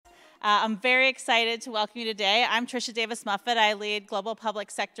I'm very excited to welcome you today. I'm Tricia Davis Muffet. I lead Global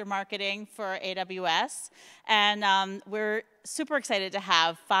Public Sector Marketing for AWS. And we're super excited to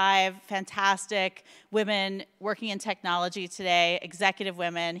have 5 fantastic women working in technology today, executive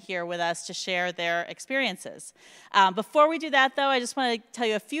women here with us to share their experiences. Before we do that, though, I just want to tell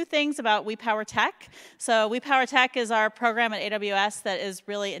you a few things about We Power Tech. So We Power Tech is our program at AWS that is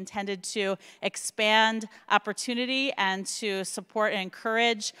really intended to expand opportunity and to support and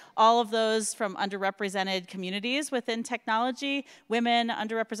encourage all of those from underrepresented communities within technology, women,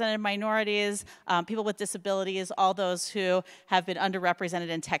 underrepresented minorities, people with disabilities, all those who have been underrepresented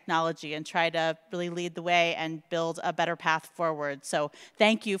in technology, and try to really lead the way and build a better path forward. So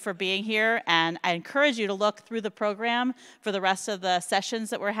thank you for being here, and I encourage you to look through the program for the rest of the sessions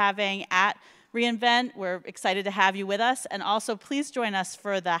that we're having at reInvent. We're excited to have you with us, and also please join us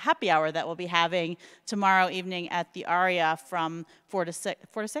for the happy hour that we'll be having tomorrow evening at the Aria from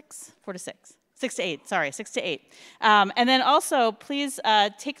 6 to 8. And then also, please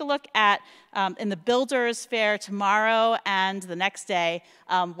take a look at, in the Builders Fair tomorrow and the next day,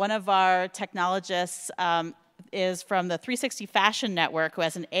 one of our technologists is from the 360 Fashion Network, who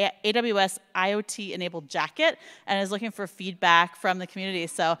has an AWS IoT-enabled jacket and is looking for feedback from the community.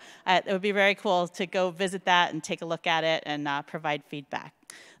 So it would be very cool to go visit that and take a look at it and provide feedback.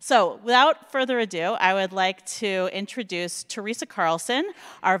 So without further ado, I would like to introduce Teresa Carlson,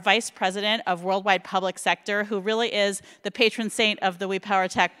 our Vice President of Worldwide Public Sector, who really is the patron saint of the We Power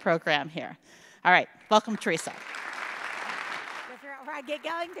Tech program here. All right, welcome, Teresa. Before I get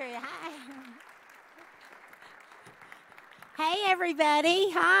going through, hi. Hey,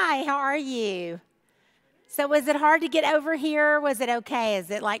 everybody. Hi, how are you? So was it hard to get over here? Was it okay? Is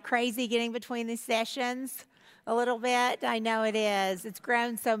it like crazy getting between these sessions? A little bit? I know it is. It's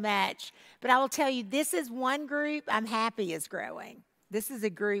grown so much. But I will tell you, this is one group I'm happy is growing. This is a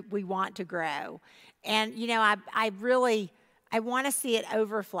group we want to grow. And, you know, I want to see it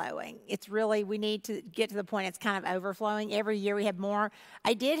overflowing. It's really, we need to get to the point it's kind of overflowing. Every year we have more.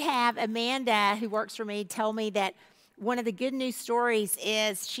 I did have Amanda, who works for me, tell me that one of the good news stories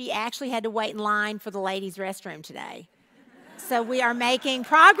is she actually had to wait in line for the ladies' restroom today. So we are making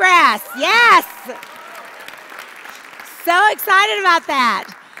progress. Yes. So excited about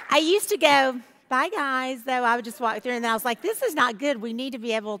that. I used to go, bye guys, though I would just walk through and then I was like, this is not good. We need to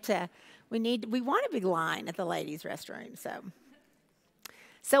be able to, we want a big line at the ladies' restroom.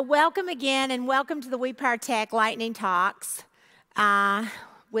 So welcome again, and welcome to the We Power Tech Lightning Talks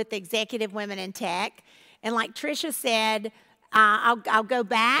with Executive Women in Tech. And like Tricia said, I'll go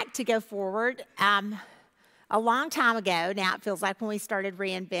back to go forward. A long time ago, now it feels like when we started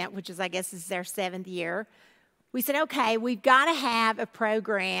reInvent, which is, I guess, this is our 7th year, we said, okay, we've got to have a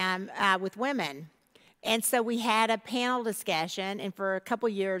program with women. And so we had a panel discussion, and for a couple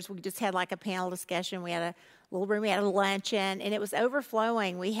years, we just had like a panel discussion. We had a little room, we had a luncheon, and it was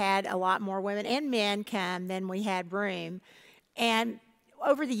overflowing. We had a lot more women and men come than we had room. And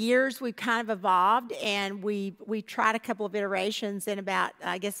over the years, we've kind of evolved, and we tried a couple of iterations. And about,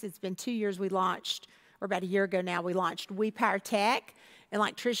 I guess it's been 2 years we launched, or about a year ago now, we launched We Power Tech. And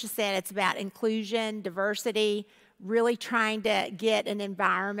like Tricia said, it's about inclusion, diversity, really trying to get an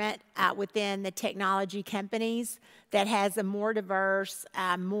environment within the technology companies that has a more diverse,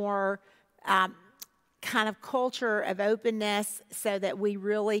 more kind of culture of openness, so that we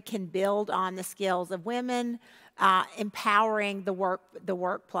really can build on the skills of women, empowering the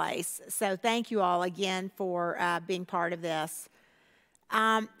workplace. So thank you all again for being part of this.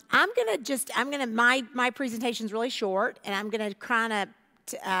 My presentation's really short, and I'm gonna kind of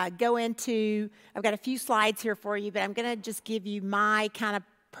go into, I've got a few slides here for you, but I'm gonna just give you my kind of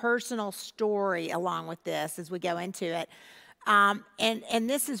personal story along with this as we go into it. And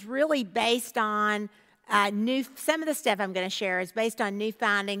this is really based on some of the stuff I'm going to share is based on new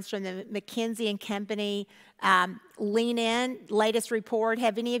findings from the McKinsey & Company Lean In latest report.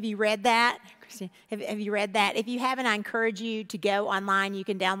 Have any of you read that? Have you read that? If you haven't, I encourage you to go online. You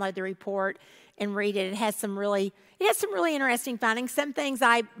can download the report and read it. It has some really interesting findings. Some things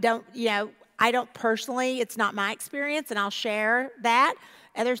I don't personally, it's not my experience, and I'll share that.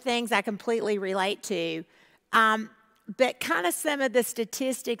 Other things I completely relate to. But kind of some of the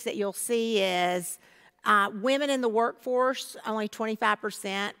statistics that you'll see is women in the workforce, only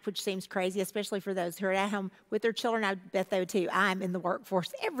 25%, which seems crazy, especially for those who are at home with their children. I bet though too, I'm in the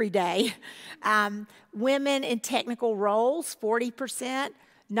workforce every day. Women in technical roles, 40%,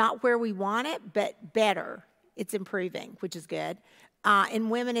 not where we want it, but better. It's improving, which is good.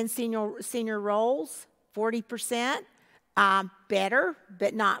 And women in senior roles, 40%, better,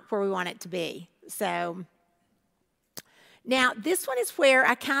 but not where we want it to be. So Now, this one is where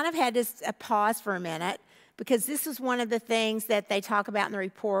I kind of had to pause for a minute, because this is one of the things that they talk about in the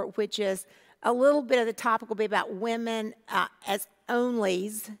report, which is a little bit of the topic will be about women as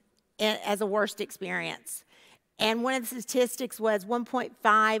onlys as a worst experience. And one of the statistics was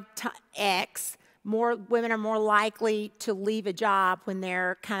 1.5x more women are more likely to leave a job when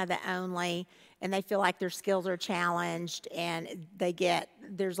they're kind of the only, and they feel like their skills are challenged, and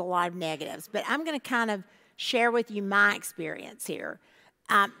there's a lot of negatives. But I'm going to kind of share with you my experience here.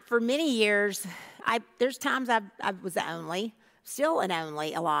 For many years, there's times I was the only, still an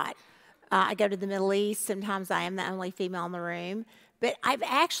only a lot. I go to the Middle East. Sometimes I am the only female in the room. But I've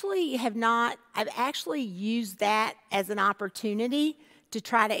actually used that as an opportunity to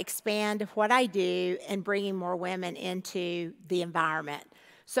try to expand what I do and bringing more women into the environment.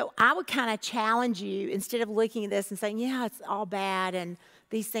 So I would kind of challenge you, instead of looking at this and saying, yeah, it's all bad and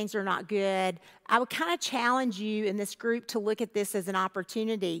these things are not good, I would kind of challenge you in this group to look at this as an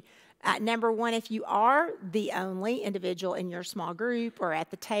opportunity. Number one, if you are the only individual in your small group or at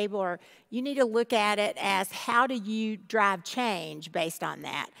the table, or you need to look at it as, how do you drive change based on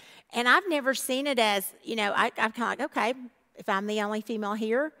that? And I've never seen it as, I'm kind of like, okay, if I'm the only female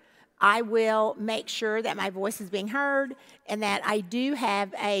here, I will make sure that my voice is being heard and that I do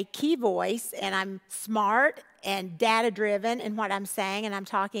have a key voice, and I'm smart and data-driven in what I'm saying and I'm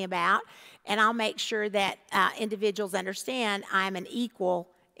talking about, and I'll make sure that individuals understand I'm an equal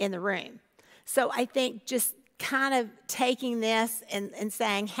in the room. So I think just kind of taking this and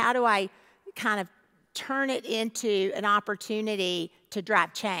saying, how do I kind of turn it into an opportunity to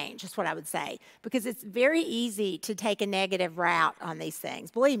drive change, is what I would say. Because it's very easy to take a negative route on these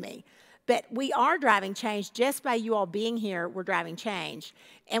things, believe me. But we are driving change. Just by you all being here, we're driving change.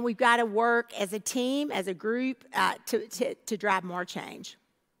 And we've got to work as a team, as a group, to drive more change.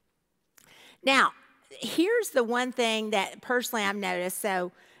 Now, here's the one thing that personally I've noticed.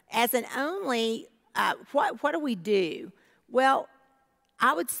 So as an only, what do we do? Well,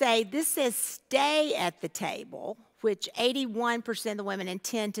 I would say this says stay at the table, which 81% of the women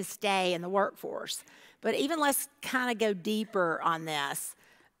intend to stay in the workforce. But even let's kind of go deeper on this.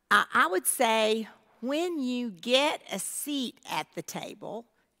 I would say when you get a seat at the table,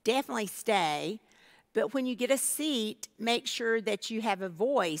 definitely stay. But when you get a seat, make sure that you have a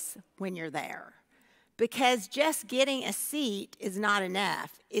voice when you're there. Because just getting a seat is not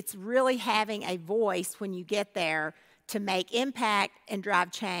enough. It's really having a voice when you get there to make impact and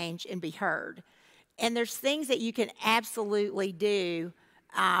drive change and be heard. And there's things that you can absolutely do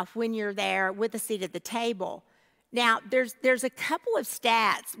when you're there with a seat at the table. Now, there's a couple of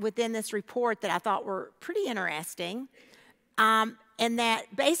stats within this report that I thought were pretty interesting, and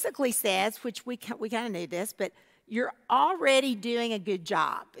that basically says, which we kind of knew this, but you're already doing a good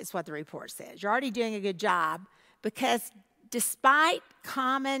job, is what the report says. You're already doing a good job, because despite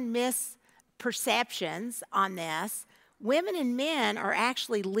common misperceptions on this, women and men are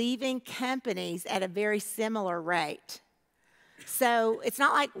actually leaving companies at a very similar rate. So it's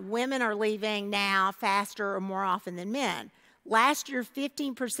not like women are leaving now faster or more often than men. Last year,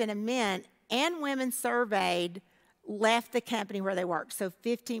 15% of men and women surveyed left the company where they worked. So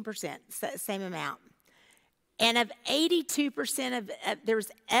 15%, same amount. And of 82%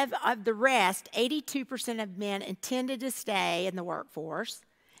 of the rest, 82% of men intended to stay in the workforce,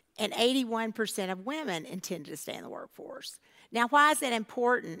 and 81% of women intended to stay in the workforce. Now, why is that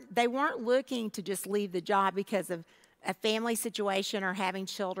important? They weren't looking to just leave the job because of a family situation or having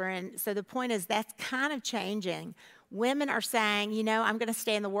children. So the point is, that's kind of changing. Women are saying, I'm going to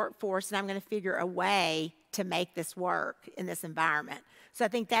stay in the workforce and I'm going to figure a way to make this work in this environment. So I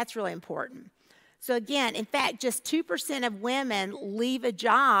think that's really important. So again, in fact, just 2% of women leave a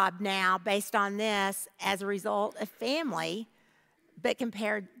job now based on this as a result of family, but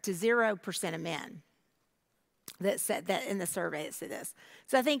compared to 0% of men that said that in the survey that said this.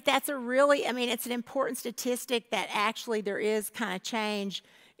 So I think that's it's an important statistic that actually there is kind of change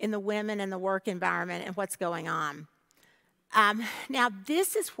in the women and the work environment and what's going on. Now,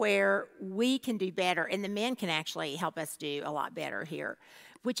 this is where we can do better, and the men can actually help us do a lot better here,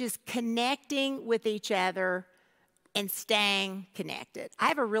 which is connecting with each other and staying connected. I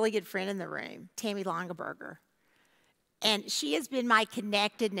have a really good friend in the room, Tammy Longaberger, and she has been my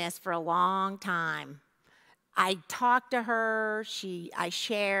connectedness for a long time. I talk to her, I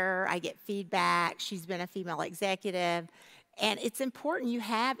share, I get feedback. She's been a female executive. And it's important you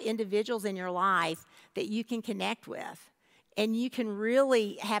have individuals in your life that you can connect with. And you can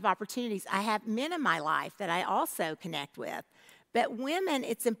really have opportunities. I have men in my life that I also connect with. But women,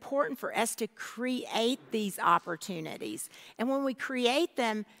 it's important for us to create these opportunities. And when we create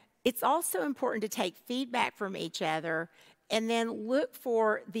them, it's also important to take feedback from each other and then look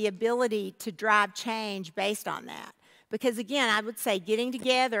for the ability to drive change based on that. Because again, I would say getting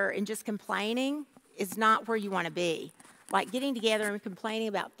together and just complaining is not where you want to be. Like getting together and complaining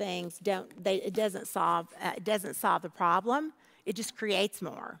about things, it doesn't solve the problem. It just creates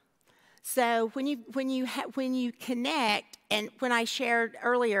more. So when you connect, and when I shared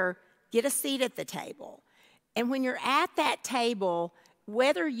earlier, get a seat at the table. And when you're at that table,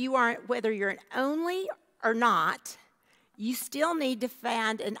 whether you're an only or not, you still need to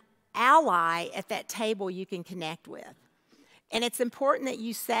find an ally at that table you can connect with. And it's important that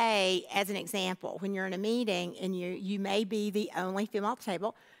you say, as an example, when you're in a meeting and you may be the only female at the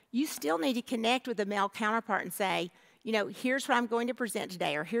table, you still need to connect with a male counterpart and say, you know, here's what I'm going to present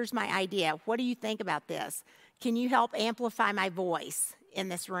today, or here's my idea. What do you think about this? Can you help amplify my voice in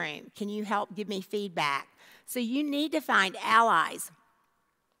this room? Can you help give me feedback? So you need to find allies.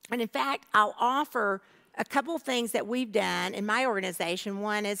 And in fact, I'll offer a couple of things that we've done in my organization.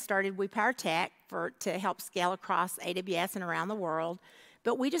 One is started We Power Tech to help scale across AWS and around the world.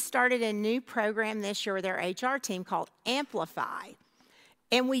 But we just started a new program this year with our HR team called Amplify.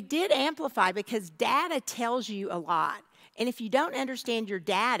 And we did Amplify because data tells you a lot. And if you don't understand your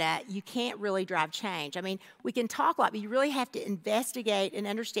data, you can't really drive change. I mean, we can talk a lot, but you really have to investigate and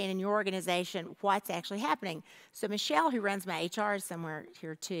understand in your organization what's actually happening. So Michelle, who runs my HR, is somewhere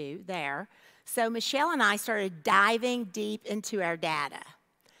here too, there. So Michelle and I started diving deep into our data.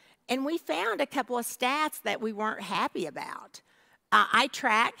 And we found a couple of stats that we weren't happy about. I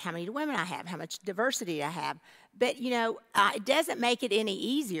track how many women I have, how much diversity I have. But, you know, it doesn't make it any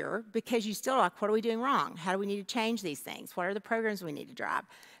easier because you still are like, what are we doing wrong? How do we need to change these things? What are the programs we need to drive?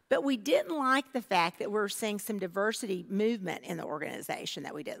 But we didn't like the fact that we're seeing some diversity movement in the organization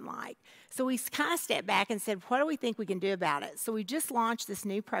that we didn't like. So we kind of stepped back and said, what do we think we can do about it? So we just launched this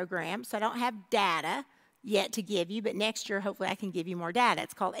new program. So I don't have data yet to give you, but next year, hopefully I can give you more data.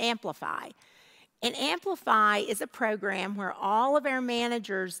 It's called Amplify. And Amplify is a program where all of our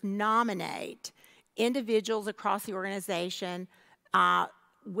managers nominate individuals across the organization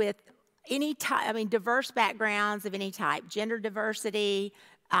with any type, I mean, diverse backgrounds of any type, gender diversity,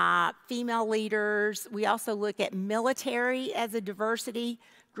 female leaders. We also look at military as a diversity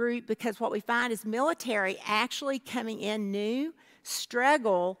group because what we find is military actually coming in new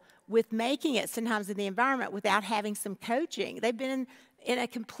struggle with making it sometimes in the environment without having some coaching. They've been in a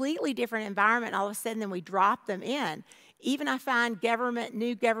completely different environment, all of a sudden, then we drop them in. Even I find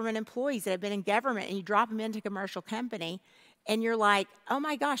new government employees that have been in government, and you drop them into a commercial company, and you're like, oh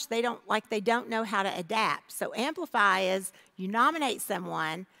my gosh, they don't know how to adapt. So Amplify is you nominate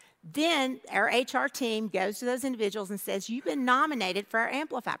someone, then our HR team goes to those individuals and says, you've been nominated for our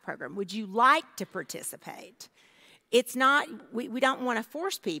Amplify program. Would you like to participate? It's not, we don't want to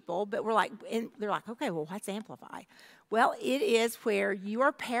force people, but we're like, and they're like, okay, well, what's Amplify? Well, it is where you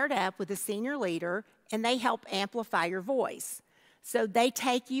are paired up with a senior leader and they help amplify your voice. So they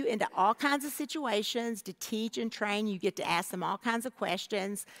take you into all kinds of situations to teach and train. You get to ask them all kinds of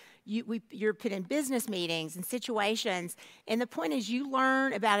questions. You're put in business meetings and situations. And the point is you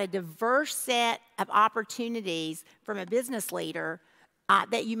learn about a diverse set of opportunities from a business leader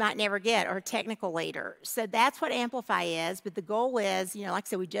that you might never get, or a technical leader. So that's what Amplify is, but the goal is, you know, like I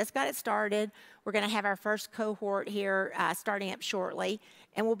said, we just got it started. We're gonna have our first cohort here starting up shortly,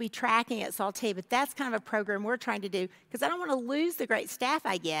 and we'll be tracking it, so I'll tell you, but that's kind of a program we're trying to do, because I don't wanna lose the great staff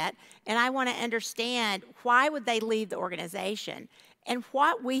I get, and I wanna understand why would they leave the organization. And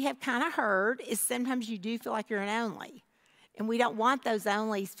what we have kind of heard is sometimes you do feel like you're an only. And we don't want those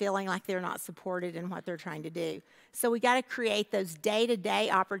onlys feeling like they're not supported in what they're trying to do. So we got to create those day-to-day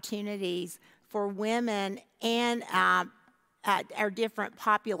opportunities for women and our different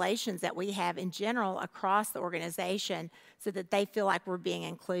populations that we have in general across the organization so that they feel like we're being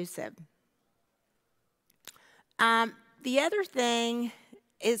inclusive. The other thing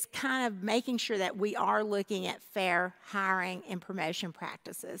is kind of making sure that we are looking at fair hiring and promotion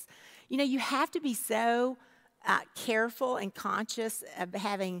practices. You know, you have to be so careful and conscious of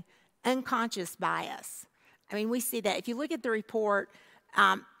having unconscious bias. I mean, we see that. If you look at the report,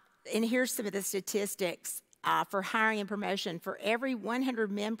 and here's some of the statistics for hiring and promotion. For every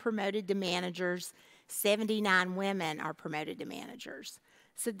 100 men promoted to managers, 79 women are promoted to managers.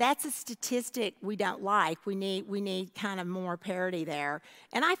 So that's a statistic we don't like. We need kind of more parity there.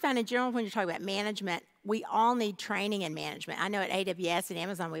 And I find in general when you're talking about management, we all need training in management. I know at AWS and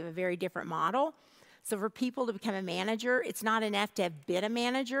Amazon we have a very different model. So for people to become a manager, it's not enough to have been a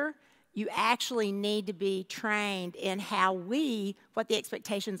manager. You actually need to be trained in what the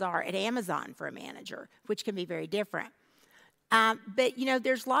expectations are at Amazon for a manager, which can be very different. But, you know,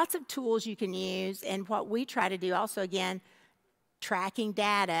 there's lots of tools you can use, and what we try to do also, again, tracking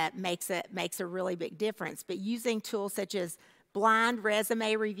data makes a really big difference. But using tools such as blind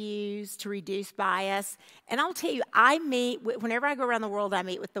resume reviews to reduce bias. And I'll tell you, whenever I go around the world, I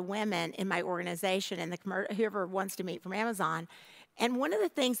meet with the women in my organization and whoever wants to meet from Amazon. And one of the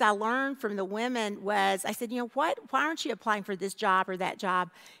things I learned from the women was, I said, why aren't you applying for this job or that job?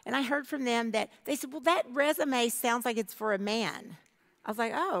 And I heard from them that they said, well, that resume sounds like it's for a man. I was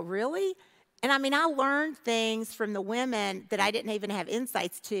like, oh, really? And I learned things from the women that I didn't even have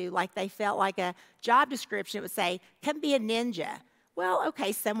insights to, like they felt like a job description. It would say, come be a ninja. Well,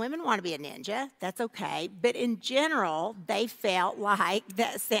 okay, some women want to be a ninja. That's okay. But in general, they felt like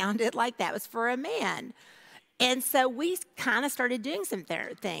that sounded like that was for a man. And so we kind of started doing some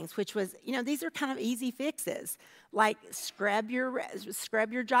things, which was, these are kind of easy fixes, like scrub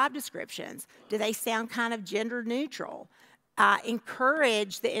your job descriptions. Do they sound kind of gender neutral?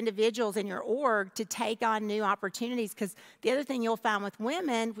 Encourage the individuals in your org to take on new opportunities, because the other thing you'll find with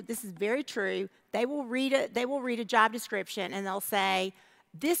women, this is very true, they will read a job description and they'll say,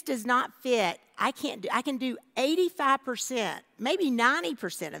 this does not fit. I can do 85%, maybe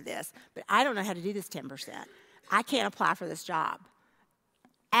 90% of this, but I don't know how to do this 10%. I can't apply for this job.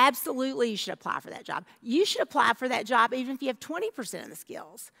 Absolutely, you should apply for that job. You should apply for that job even if you have 20% of the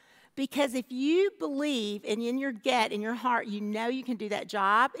skills. Because if you believe, and in your gut, in your heart, you know you can do that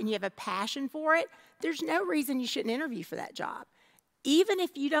job and you have a passion for it, there's no reason you shouldn't interview for that job. Even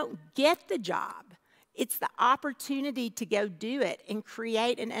if you don't get the job, it's the opportunity to go do it and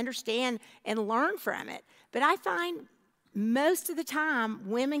create and understand and learn from it. But I find most of the time,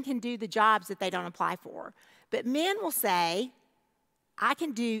 women can do the jobs that they don't apply for. But men will say, I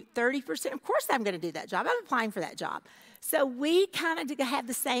can do 30%. Of course I'm going to do that job. I'm applying for that job. So we kind of have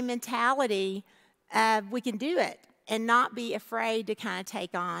the same mentality of we can do it and not be afraid to kind of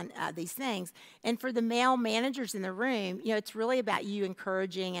take on these things. And for the male managers in the room, it's really about you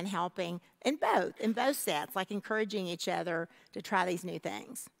encouraging and helping in both sets, like encouraging each other to try these new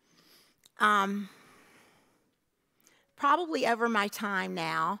things. Probably over my time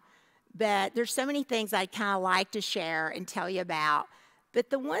now, but there's so many things I'd kind of like to share and tell you about. But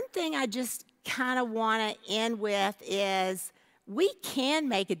the one thing I just kind of want to end with is we can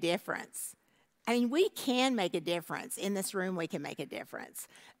make a difference. We can make a difference. In this room, we can make a difference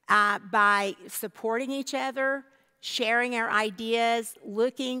by supporting each other, sharing our ideas,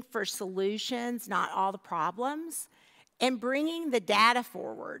 looking for solutions, not all the problems, and bringing the data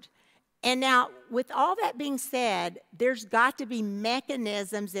forward. And now, with all that being said, there's got to be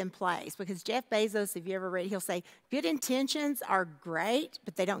mechanisms in place, because Jeff Bezos, if you ever read, he'll say, good intentions are great,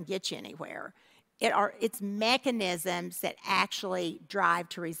 but they don't get you anywhere. It's mechanisms that actually drive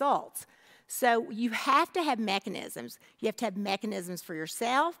to results. So you have to have mechanisms. You have to have mechanisms for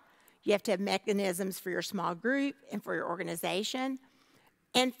yourself. You have to have mechanisms for your small group and for your organization.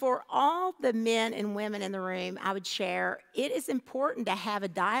 And for all the men and women in the room, I would share, it is important to have a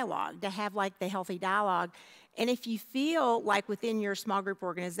dialogue, to have like the healthy dialogue. And if you feel like within your small group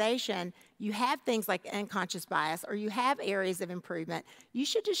organization, you have things like unconscious bias or you have areas of improvement, you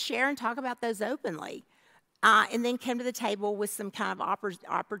should just share and talk about those openly. And then come to the table with some kind of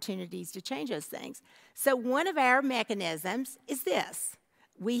opportunities to change those things. So one of our mechanisms is this.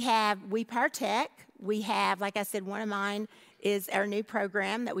 We have We Power Tech. We have, like I said, one of mine is our new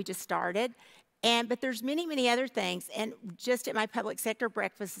program that we just started. But there's many, many other things. And just at my public sector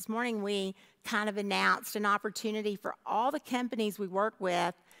breakfast this morning, we kind of announced an opportunity for all the companies we work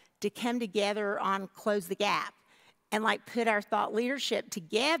with to come together on Close the Gap and like put our thought leadership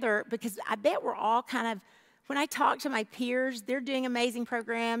together, because I bet we're all kind of, when I talk to my peers, they're doing amazing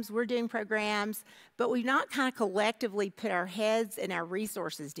programs, we're doing programs, but we've not kind of collectively put our heads and our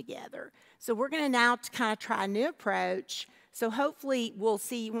resources together. So we're going to now kind of try a new approach. So hopefully we'll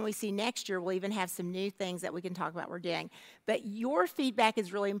see, when we see next year, we'll even have some new things that we can talk about we're doing. But your feedback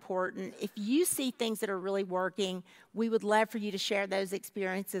is really important. If you see things that are really working, we would love for you to share those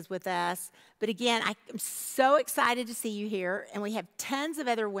experiences with us. But again, I'm so excited to see you here, and we have tons of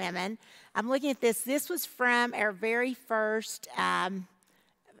other women. I'm looking at this. This was from our very first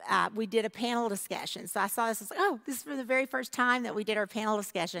we did a panel discussion. So I saw this, I was like, oh, this is for the very first time that we did our panel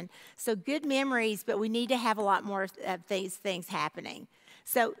discussion. So good memories, but we need to have a lot more of these things happening.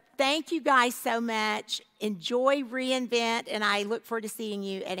 So thank you guys so much. Enjoy reInvent, and I look forward to seeing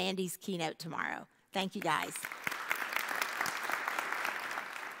you at Andy's keynote tomorrow. Thank you, guys.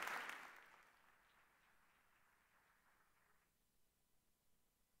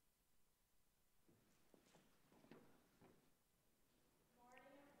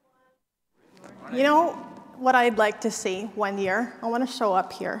 You know what I'd like to see one year? I want to show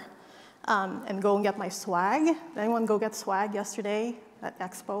up here. and go and get my swag. Did anyone go get swag yesterday at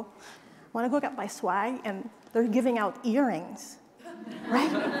Expo? I want to go get my swag, and they're giving out earrings,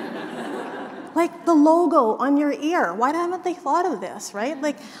 right? Like the logo on your ear. Why haven't they thought of this, right?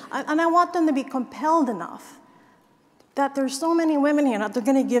 Like, and I want them to be compelled enough that there's so many women here that they're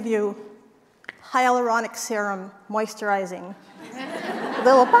going to give you hyaluronic serum moisturizing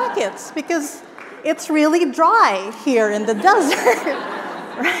little packets, because it's really dry here in the desert,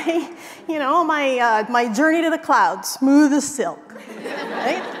 right? You know, my journey to the clouds, smooth as silk,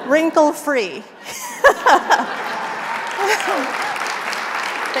 right? Wrinkle-free.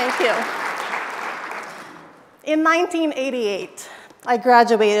 Thank you. In 1988, I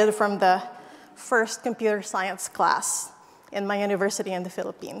graduated from the first computer science class in my university in the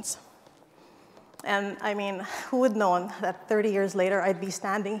Philippines. And I mean, who would have known that 30 years later I'd be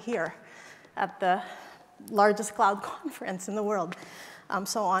standing here at the largest cloud conference in the world. I'm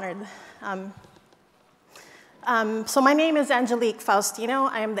so honored. So my name is Angelique Faustino.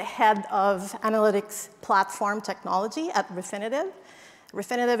 I am the head of analytics platform technology at Refinitiv.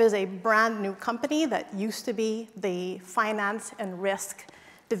 Refinitiv is a brand new company that used to be the finance and risk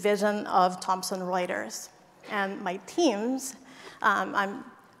division of Thomson Reuters. And my teams,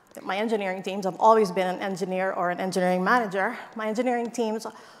 my engineering teams, I've always been an engineer or an engineering manager. My engineering teams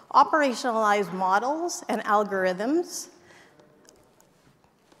operationalize models and algorithms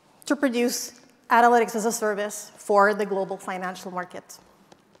to produce analytics as a service for the global financial markets.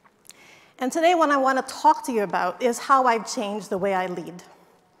 And today what I want to talk to you about is how I've changed the way I lead.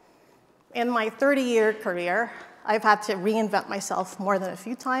 In my 30-year career, I've had to reinvent myself more than a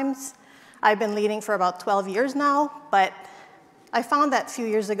few times. I've been leading for about 12 years now, but I found that a few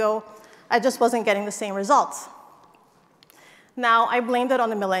years ago, I just wasn't getting the same results. Now, I blamed it on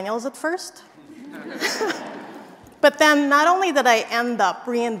the millennials at first. But then not only did I end up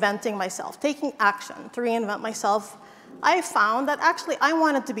reinventing myself, taking action to reinvent myself, I found that actually I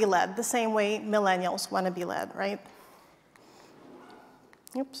wanted to be led the same way millennials want to be led, right?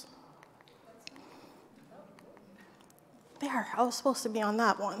 Oops. There, I was supposed to be on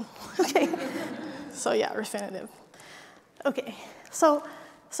that one. Okay. So yeah, Refinitiv. Okay, so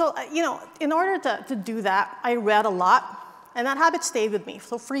you know, in order to do that, I read a lot, and that habit stayed with me.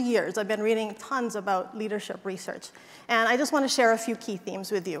 So for years, I've been reading tons about leadership research, and I just want to share a few key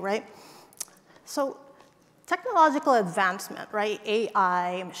themes with you, right? So technological advancement, right,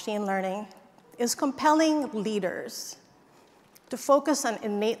 AI, machine learning, is compelling leaders to focus on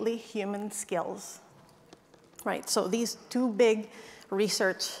innately human skills, right? So these two big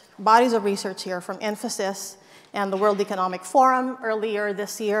bodies of research here from Infosys and the World Economic Forum earlier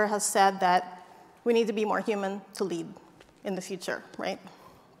this year has said that we need to be more human to lead in the future, right?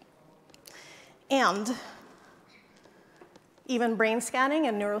 And even brain scanning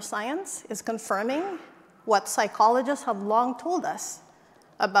and neuroscience is confirming what psychologists have long told us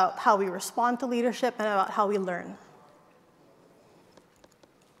about how we respond to leadership and about how we learn.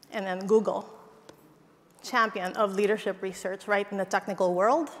 And then Google, champion of leadership research, right, in the technical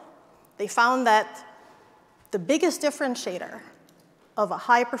world, they found that the biggest differentiator of a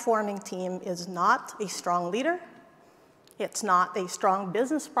high-performing team is not a strong leader. It's not a strong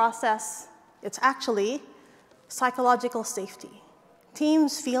business process. It's actually psychological safety.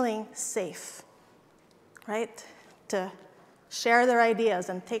 Teams feeling safe, right, to share their ideas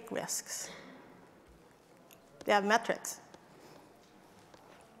and take risks. They have metrics.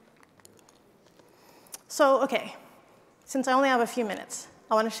 So, okay, since I only have a few minutes,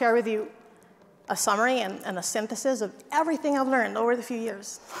 I want to share with you a summary and a synthesis of everything I've learned over the few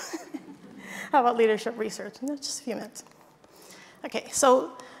years about leadership research. In just a few minutes. Okay,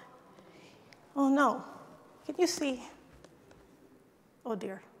 so, oh no, can you see? Oh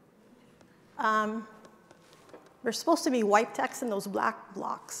dear. There's supposed to be white text in those black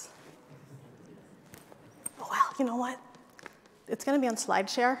blocks. Oh well, you know what? It's going to be on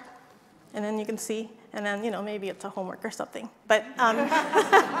SlideShare, and then you can see, and then, you know, maybe it's a homework or something. But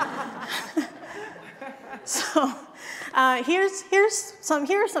so here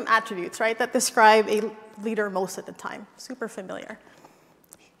are some attributes, right, that describe a leader most of the time. Super familiar.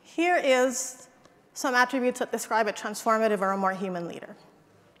 Here is some attributes that describe a transformative or a more human leader.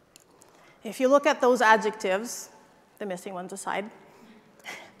 If you look at those adjectives, the missing ones aside,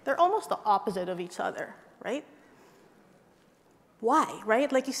 they're almost the opposite of each other, right? Why,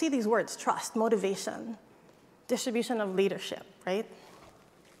 right? Like you see these words, trust, motivation, distribution of leadership, right?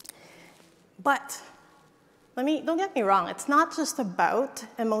 But don't get me wrong, it's not just about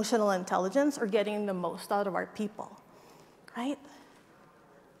emotional intelligence or getting the most out of our people, right?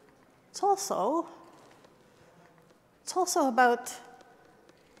 It's also about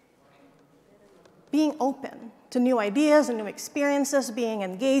being open to new ideas and new experiences, being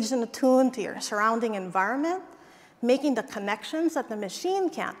engaged and attuned to your surrounding environment, making the connections that the machine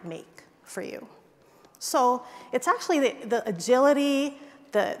can't make for you. So it's actually the agility,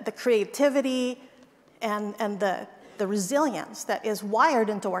 the creativity, and the resilience that is wired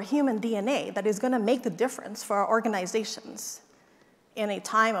into our human DNA that is going to make the difference for our organizations in a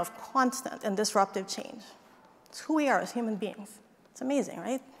time of constant and disruptive change. It's who we are as human beings. It's amazing,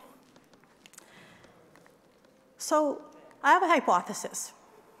 right? So I have a hypothesis.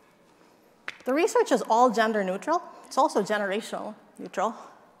 The research is all gender neutral. It's also generational neutral.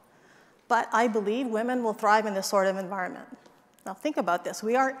 But I believe women will thrive in this sort of environment. Now think about this.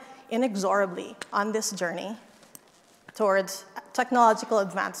 We are inexorably on this journey towards technological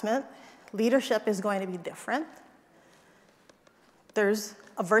advancement. Leadership is going to be different. There's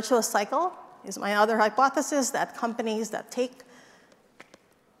a virtuous cycle, is my other hypothesis, that companies that take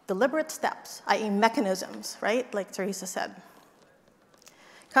deliberate steps, i.e. mechanisms, right, like Teresa said.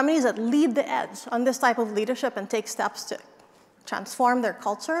 Companies that lead the edge on this type of leadership and take steps to transform their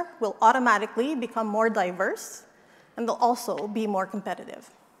culture will automatically become more diverse, and they'll also be more competitive.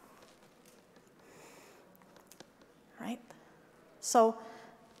 Right? So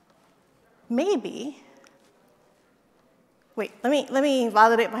maybe, wait, let me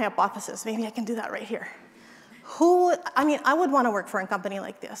validate my hypothesis. Maybe I can do that right here. I would want to work for a company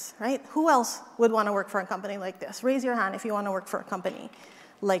like this, right? Who else would want to work for a company like this? Raise your hand if you want to work for a company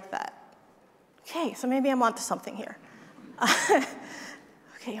like that. Okay, so maybe I'm onto something here.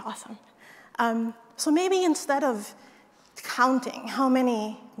 Okay, awesome. So maybe instead of counting how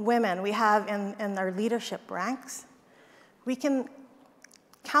many women we have in our leadership ranks, we can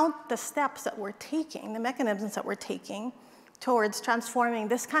count the steps that we're taking, the mechanisms that we're taking towards transforming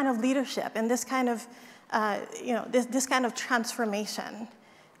this kind of leadership and this kind of, this kind of transformation,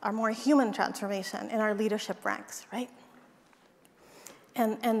 our more human transformation in our leadership ranks, right?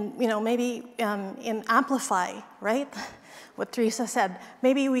 And maybe in Amplify, right? What Teresa said,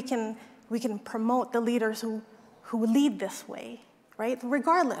 maybe we can promote the leaders who lead this way, right?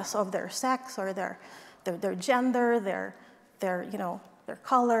 Regardless of their sex or their gender, their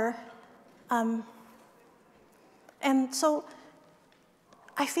color. And so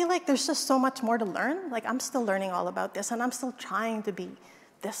I feel like there's just so much more to learn. Like, I'm still learning all about this, and I'm still trying to be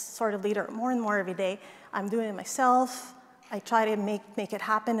this sort of leader more and more every day. I'm doing it myself. I try to make it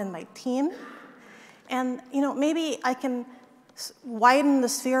happen in my team. And maybe I can widen the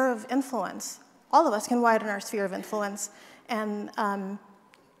sphere of influence. All of us can widen our sphere of influence and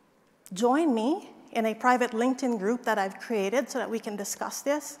join me in a private LinkedIn group that I've created so that we can discuss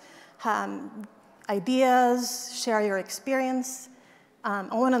this, ideas, share your experience. I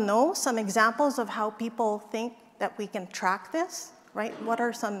want to know some examples of how people think that we can track this, right? What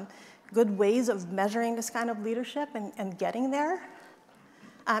are some good ways of measuring this kind of leadership and getting there,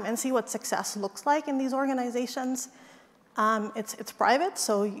 and see what success looks like in these organizations. It's private,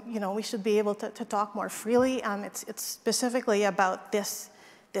 so we should be able to talk more freely. It's specifically about this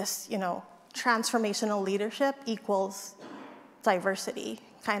transformational leadership equals diversity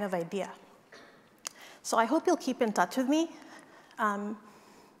kind of idea. So I hope you'll keep in touch with me.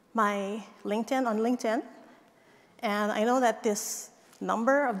 My LinkedIn on LinkedIn, and I know that this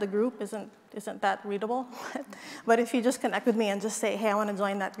number of the group isn't that readable, but if you just connect with me and just say, hey, I want to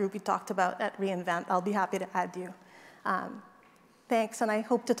join that group you talked about at reInvent, I'll be happy to add you. Thanks, and I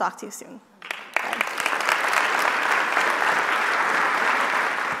hope to talk to you soon. Bye.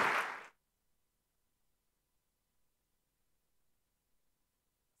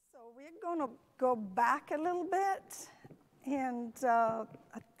 So we're going to go back a little bit, and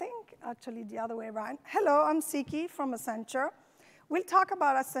I think actually the other way around. Hello, I'm Siki from Accenture. We'll talk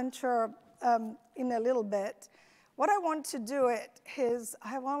about Accenture in a little bit. What I want to do is, I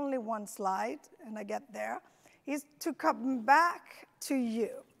have only one slide, and I get there, is to come back to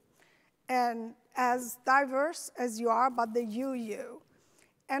you. And as diverse as you are, but the you.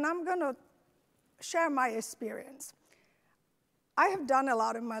 And I'm going to share my experience. I have done a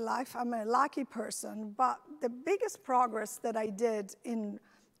lot in my life. I'm a lucky person, but the biggest progress that I did in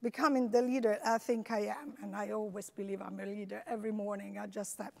becoming the leader I think I am, and I always believe I'm a leader. Every morning I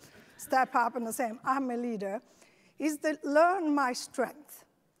just step up and say, I'm a leader, is to learn my strength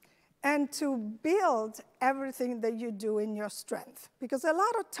and to build everything that you do in your strength. Because a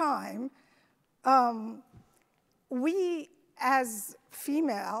lot of time, we as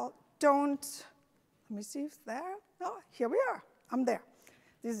female don't, let me see if it's there. No, here we are. I'm there.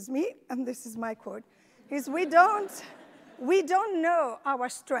 This is me, and this is my quote. Is we don't know our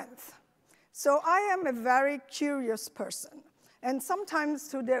strength. So I am a very curious person. And sometimes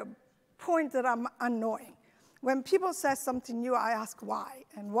to the point that I'm annoying. When people say something new, I ask why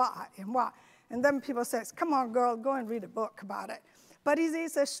and why and why. And then people say, come on, girl, go and read a book about it. But it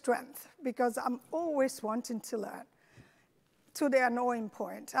is a strength because I'm always wanting to learn. To the annoying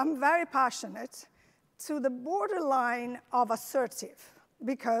point, I'm very passionate to the borderline of assertive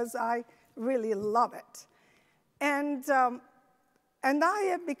because I really love it. And I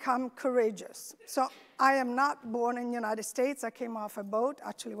have become courageous. So I am not born in the United States. I came off a boat.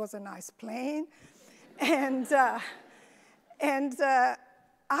 Actually, it was a nice plane. And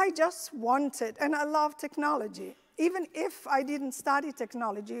I just wanted, and I love technology. Even if I didn't study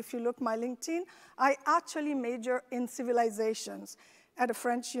technology, if you look my LinkedIn, I actually major in civilizations at a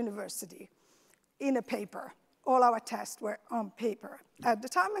French university in a paper. All our tests were on paper at the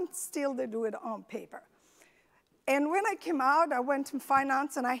time, and still they do it on paper. And when I came out, I went in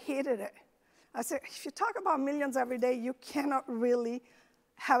finance, and I hated it. I said, if you talk about millions every day, you cannot really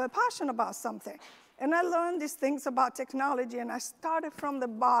have a passion about something. And I learned these things about technology, and I started from the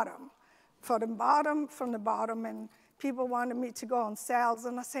bottom, and people wanted me to go on sales,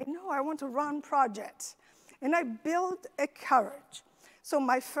 and I said, no, I want to run projects. And I built a courage. So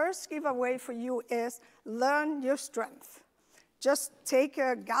my first giveaway for you is learn your strength. Just take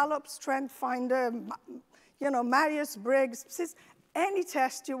a Gallup Strength Finder, Myers-Briggs, any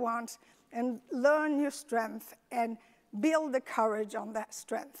test you want, and learn your strength and build the courage on that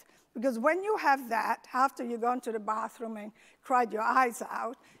strength. Because when you have that, after you've gone to the bathroom and cried your eyes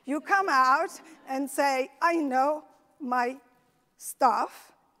out, you come out and say, I know my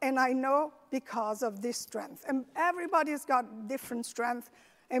stuff, and I know because of this strength. And everybody's got different strength,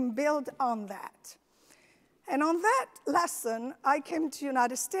 and build on that. And on that lesson, I came to the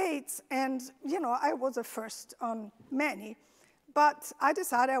United States, and I was a first on many, but I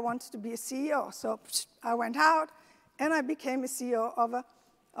decided I wanted to be a CEO. So I went out, and I became a CEO of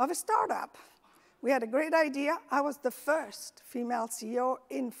a startup. We had a great idea. I was the first female CEO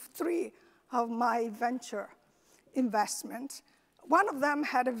in 3 of my venture investment. One of them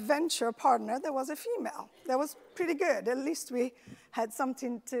had a venture partner that was a female. That was pretty good. At least we had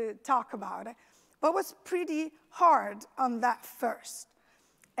something to talk about. But it was pretty hard on that first.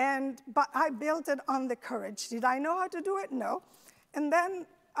 But I built it on the courage. Did I know how to do it? No. And then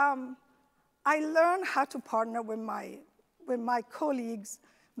I learned how to partner with my colleagues,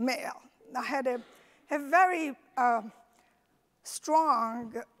 male. I had a very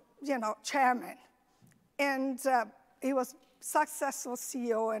strong, chairman. And he was successful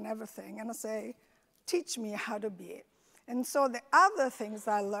CEO and everything. And I say, teach me how to be it. And so the other things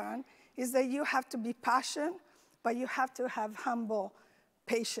I learned is that you have to be passionate, but you have to have humble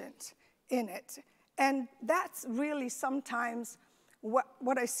patience in it. And that's really sometimes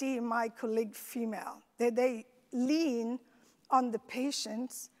what I see in my colleague female. They lean on the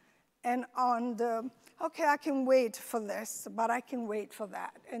patience and on the, okay, I can wait for this, but I can wait for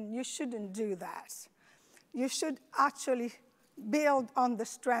that. And you shouldn't do that. You should actually build on the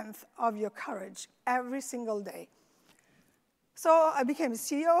strength of your courage every single day. So I became a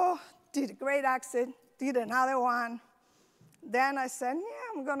CEO, did a great exit, did another one. Then I said,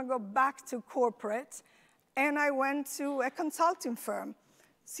 yeah, I'm going to go back to corporate. And I went to a consulting firm,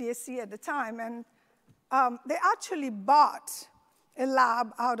 CSC at the time. And they actually bought a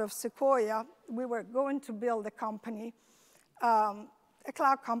lab out of Sequoia. We were going to build a company, a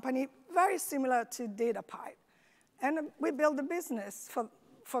cloud company, very similar to DataPipe. And we built a business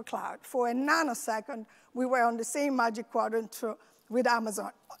for cloud. For a nanosecond, we were on the same Magic Quadrant with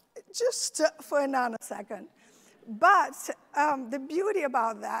Amazon, just for a nanosecond. But the beauty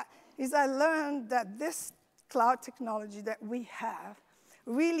about that is I learned that this cloud technology that we have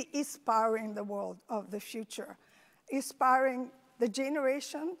really is powering the world of the future, inspiring the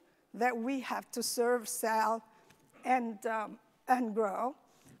generation that we have to serve, sell, and grow.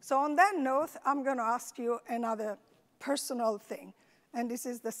 So on that note, I'm going to ask you another personal thing, and this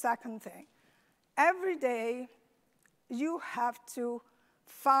is the second thing. Every day, you have to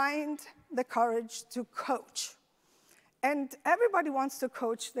find the courage to coach. And everybody wants to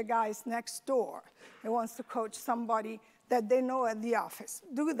coach the guys next door. They want to coach somebody that they know at the office.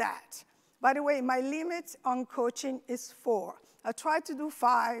 Do that. By the way, my limit on coaching is 4. I tried to do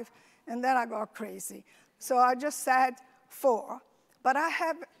 5, and then I got crazy. So I just said 4. But I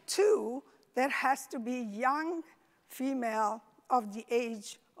have 2 that has to be young female of the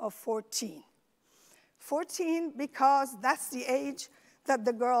age of 14. 14 because that's the age that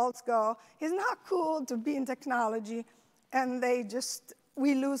the girls go, it's not cool to be in technology, and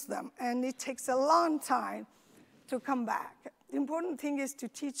we lose them. And it takes a long time to come back. The important thing is to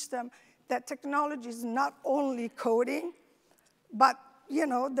teach them that technology is not only coding, but you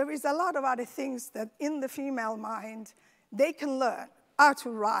know, there is a lot of other things that in the female mind, they can learn how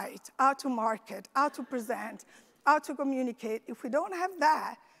to write, how to market, how to present, how to communicate. If we don't have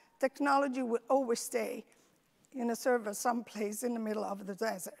that, technology will always stay in a server someplace in the middle of the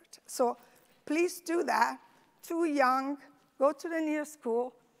desert. So please do that. Too young, go to the nearest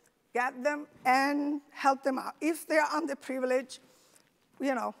school, get them and help them out. If they're underprivileged,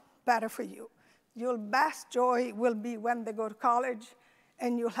 you know, better for you. Your best joy will be when they go to college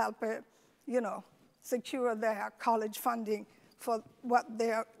and you'll help, you know, secure their college funding for what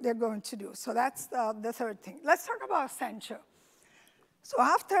they're going to do. So that's the third thing. Let's talk about Accenture. So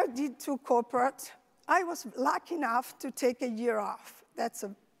after I did 2 corporate, I was lucky enough to take a year off. That's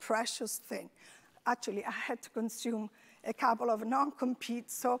a precious thing. Actually, I had to consume a couple of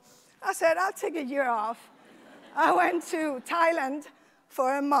non-competes, so I said, I'll take a year off. I went to Thailand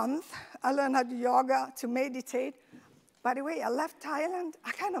for a month. I learned how to do yoga, to meditate. By the way, I left Thailand,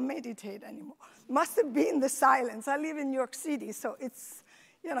 I cannot meditate anymore. Must have been the silence. I live in New York City, so it's,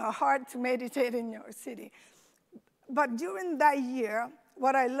 you know, hard to meditate in New York City. But during that year,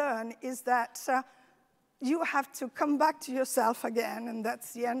 what I learned is that you have to come back to yourself again, and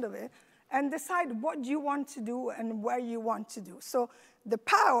that's the end of it, and decide what you want to do and where you want to do. So the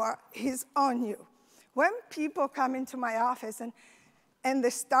power is on you. When people come into my office and they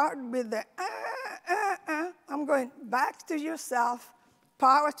start with the, I'm going back to yourself,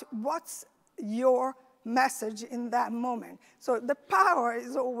 power to, what's your message in that moment? So the power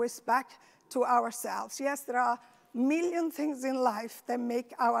is always back to ourselves. Yes, there are a million things in life that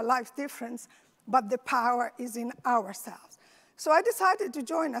make our life different, but the power is in ourselves. So I decided to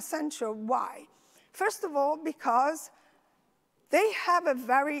join Accenture. Why? First of all, because they have a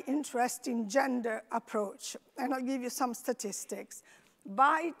very interesting gender approach, and I'll give you some statistics.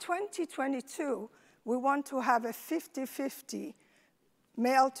 By 2022, we want to have a 50-50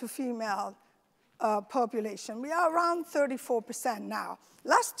 male to female population. We are around 34% now.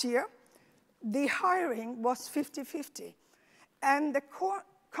 Last year, the hiring was 50-50. And the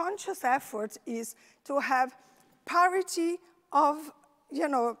conscious effort is to have parity of, you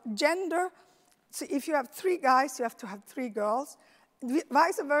know, gender. So if you have 3 guys, you have to have 3 girls.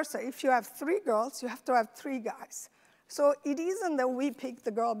 Vice versa, if you have 3 girls, you have to have 3 guys. So it isn't that we pick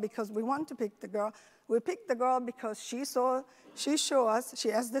the girl because we want to pick the girl. We pick the girl because she showed us she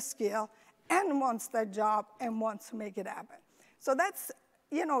has the skill and wants that job and wants to make it happen. So that's,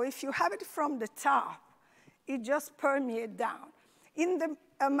 you know, if you have it from the top, it just permeates down. In the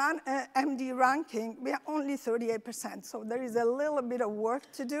MD ranking, we are only 38%, so there is a little bit of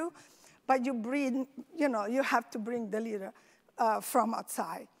work to do, but you have to bring the leader from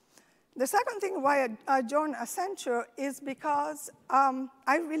outside. The second thing why I joined Accenture is because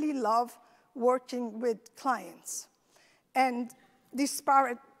I really love working with clients and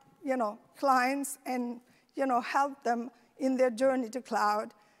disparate, clients and, help them in their journey to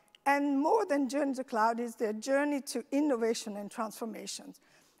cloud. And more than journey to cloud is their journey to innovation and transformation.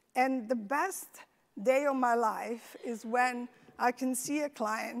 And the best day of my life is when I can see a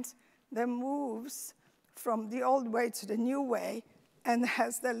client that moves from the old way to the new way and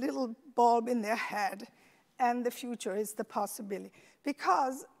has that little bulb in their head, and the future is the possibility.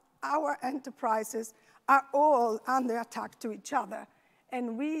 Because our enterprises are all under attack to each other,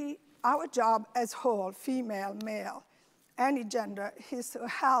 and our job as whole, female, male, any gender, is to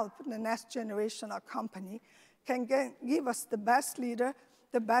help the next generation of company can give us the best leader,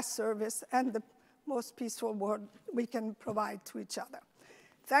 the best service, and the most peaceful world we can provide to each other.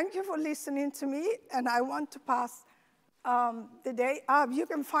 Thank you for listening to me, and I want to pass the day up. You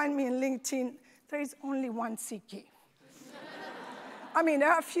can find me in LinkedIn. There is only one Siki. I mean,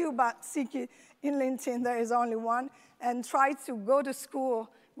 there are a few, but Siki in LinkedIn, there is only one. And try to go to school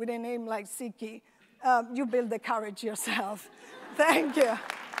with a name like Siki. You build the courage yourself. Thank you.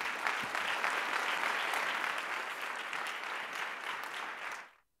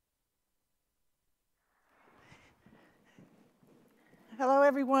 Hello,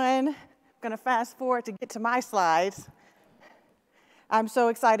 everyone. I'm going to fast forward to get to my slides. I'm so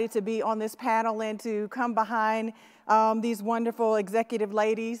excited to be on this panel and to come behind these wonderful executive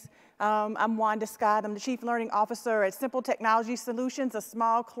ladies. I'm Wanda Scott. I'm the Chief Learning Officer at Simple Technology Solutions, a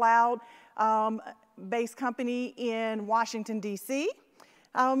small cloud-based company in Washington, D.C.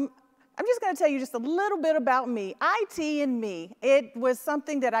 I'm just going to tell you just a little bit about me. IT and me, it was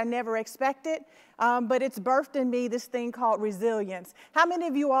something that I never expected, but it's birthed in me this thing called resilience. How many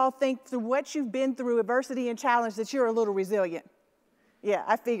of you all think through what you've been through, adversity and challenge, that you're a little resilient? Yeah,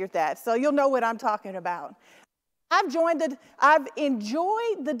 I figured that. So you'll know what I'm talking about. I've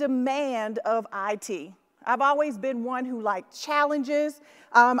enjoyed the demand of IT. I've always been one who liked challenges.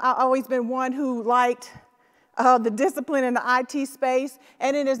 I've always been one who liked the discipline in the IT space,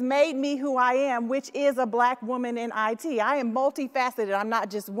 and it has made me who I am, which is a black woman in IT. I am multifaceted. I'm not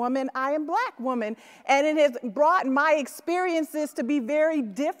just woman, I am black woman, and it has brought my experiences to be very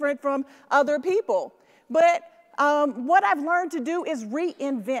different from other people. But what I've learned to do is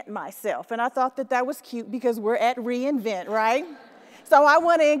reinvent myself, and I thought that that was cute because we're at reInvent, right? So I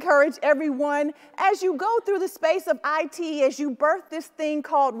want to encourage everyone, as you go through the space of IT, as you birth this thing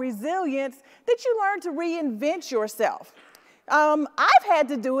called resilience, that you learn to reinvent yourself. I've had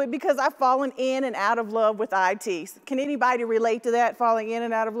to do it because I've fallen in and out of love with IT. Can anybody relate to that, falling in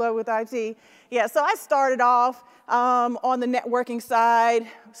and out of love with IT? Yeah, so I started off on the networking side,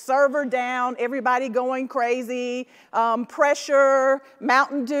 server down, everybody going crazy, pressure,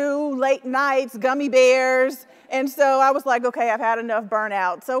 Mountain Dew, late nights, gummy bears. And so I was like, okay, I've had enough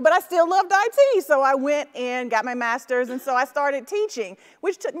burnout. But I still loved IT. So I went and got my master's, and so I started teaching,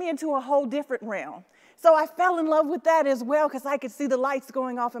 which took me into a whole different realm. So I fell in love with that as well because I could see the lights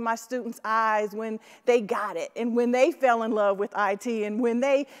going off in my students' eyes when they got it and when they fell in love with IT and when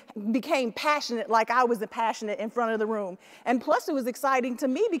they became passionate like I was passionate in front of the room. And plus it was exciting to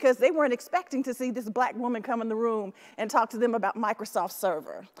me because they weren't expecting to see this black woman come in the room and talk to them about Microsoft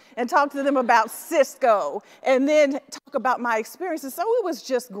Server and talk to them about Cisco and then talk about my experiences. So it was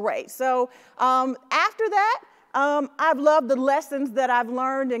just great. So after that, I've loved the lessons that I've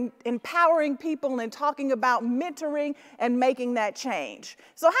learned in empowering people and talking about mentoring and making that change.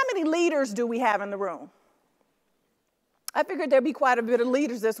 So how many leaders do we have in the room? I figured there'd be quite a bit of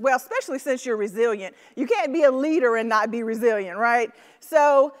leaders as well, especially since you're resilient. You can't be a leader and not be resilient, right?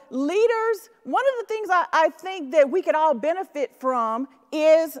 So leaders, one of the things I think that we could all benefit from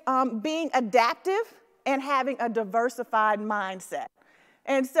is being adaptive and having a diversified mindset.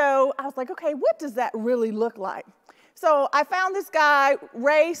 And so I was like, okay, what does that really look like? So I found this guy,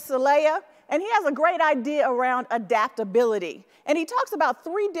 Ray Salea, and he has a great idea around adaptability. And he talks about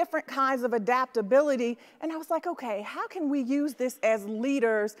 3 different kinds of adaptability. And I was like, okay, how can we use this as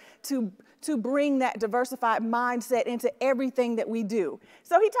leaders to bring that diversified mindset into everything that we do?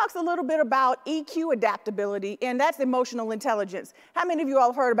 So he talks a little bit about EQ adaptability, and that's emotional intelligence. How many of you all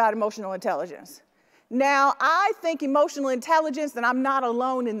have heard about emotional intelligence? Now, I think emotional intelligence, and I'm not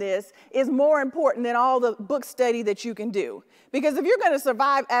alone in this, is more important than all the book study that you can do. Because if you're going to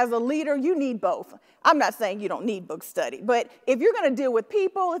survive as a leader, you need both. I'm not saying you don't need book study, but if you're going to deal with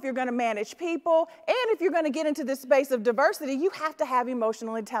people, if you're going to manage people, and if you're going to get into this space of diversity, you have to have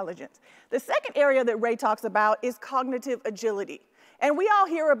emotional intelligence. The second area that Ray talks about is cognitive agility. And we all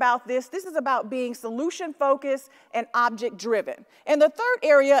hear about this. This is about being solution-focused and object-driven. And the third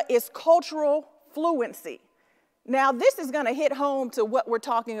area is cultural fluency. Now, this is going to hit home to what we're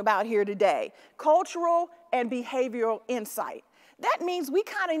talking about here today, cultural and behavioral insight. That means we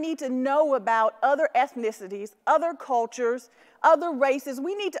kind of need to know about other ethnicities, other cultures, other races.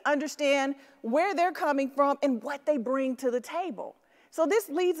 We need to understand where they're coming from and what they bring to the table. So this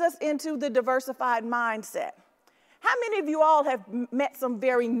leads us into the diversified mindset. How many of you all have met some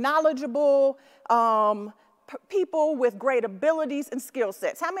very knowledgeable people with great abilities and skill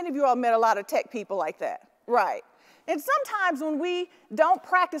sets? How many of you all met a lot of tech people like that? Right. And sometimes when we don't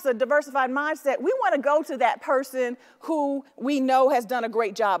practice a diversified mindset, we want to go to that person who we know has done a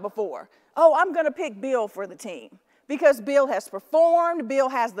great job before. Oh, I'm going to pick Bill for the team because Bill has performed, Bill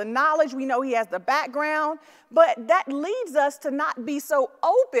has the knowledge, we know he has the background, but that leads us to not be so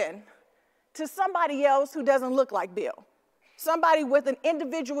open to somebody else who doesn't look like Bill. Somebody with an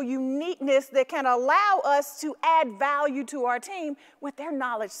individual uniqueness that can allow us to add value to our team with their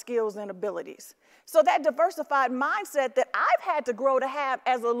knowledge, skills, and abilities. So that diversified mindset that I've had to grow to have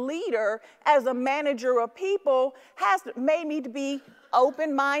as a leader, as a manager of people, has made me to be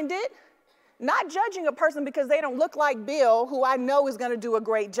open-minded, not judging a person because they don't look like Bill, who I know is going to do a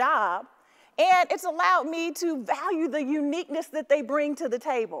great job. And it's allowed me to value the uniqueness that they bring to the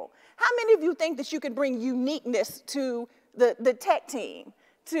table. How many of you think that you can bring uniqueness to the tech team,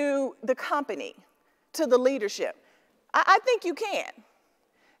 to the company, to the leadership? I think you can.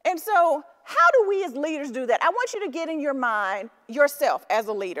 And so how do we as leaders do that? I want you to get in your mind yourself as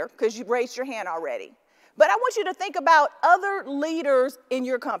a leader, because you raised your hand already. But I want you to think about other leaders in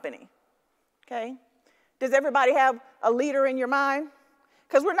your company, okay? Does everybody have a leader in your mind?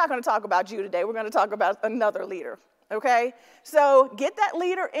 Because we're not going to talk about you today. We're going to talk about another leader, okay? So get that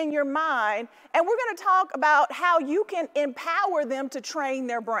leader in your mind, and we're going to talk about how you can empower them to train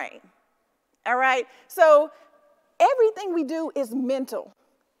their brain, all right? So everything we do is mental,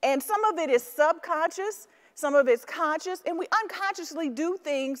 and some of it is subconscious, some of it's conscious, and we unconsciously do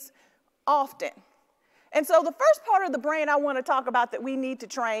things often. And so the first part of the brain I want to talk about that we need to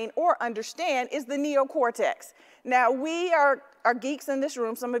train or understand is the neocortex. Now, we are geeks in this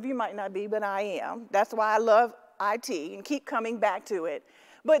room. Some of you might not be, but I am. That's why I love IT and keep coming back to it.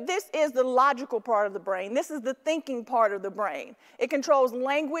 But this is the logical part of the brain. This is the thinking part of the brain. It controls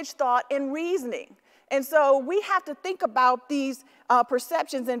language, thought, and reasoning. And so we have to think about these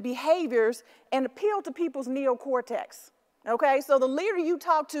perceptions and behaviors and appeal to people's neocortex. Okay, so the leader you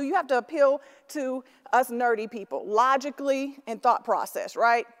talk to, you have to appeal to us nerdy people, logically and thought process,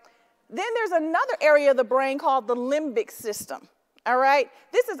 right? Then there's another area of the brain called the limbic system, all right?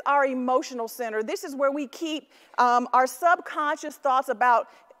 This is our emotional center. This is where we keep our subconscious thoughts about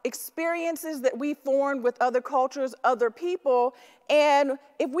experiences that we formed with other cultures, other people, and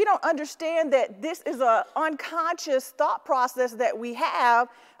if we don't understand that this is an unconscious thought process that we have,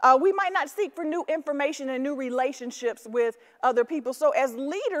 we might not seek for new information and new relationships with other people. So as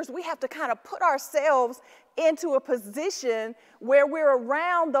leaders, we have to kind of put ourselves into a position where we're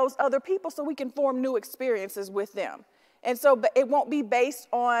around those other people so we can form new experiences with them. And so it won't be based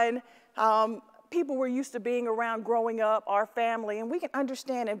on people we're used to being around growing up, our family, and we can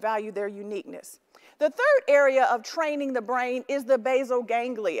understand and value their uniqueness. The third area of training the brain is the basal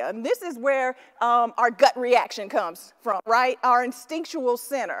ganglia, and this is where our gut reaction comes from, right? Our instinctual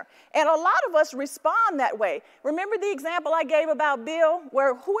center. And a lot of us respond that way. Remember the example I gave about Bill,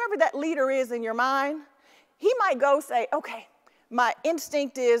 where whoever that leader is in your mind, he might go say, okay, my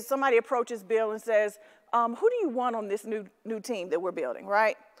instinct is somebody approaches Bill and says, who do you want on this new team that we're building,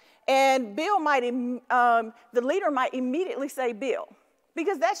 right? And Bill might, the leader might immediately say Bill,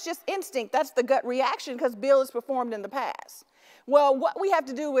 because that's just instinct. That's the gut reaction because Bill has performed in the past. Well, what we have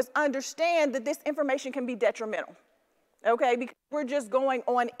to do is understand that this information can be detrimental, okay? Because we're just going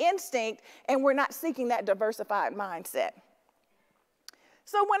on instinct and we're not seeking that diversified mindset.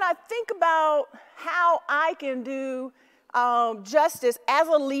 So when I think about how I can do justice as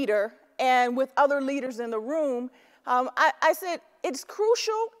a leader and with other leaders in the room, I said it's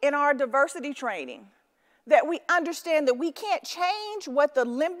crucial in our diversity training that we understand that we can't change what the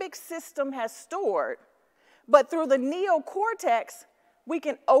limbic system has stored, but through the neocortex, we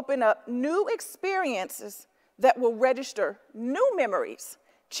can open up new experiences that will register new memories,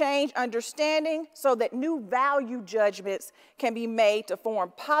 change understanding so that new value judgments can be made to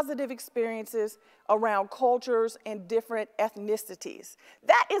form positive experiences around cultures and different ethnicities.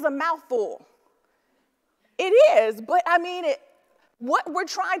 That is a mouthful. It is, but I mean, what we're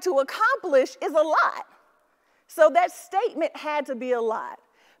trying to accomplish is a lot. So that statement had to be a lot.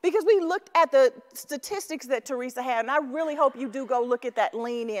 Because we looked at the statistics that Teresa had, and I really hope you do go look at that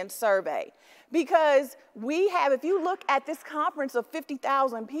Lean In survey. Because we have, if you look at this conference of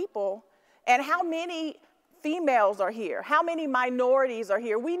 50,000 people, and how many females are here, how many minorities are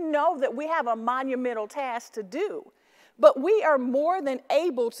here, we know that we have a monumental task to do. But we are more than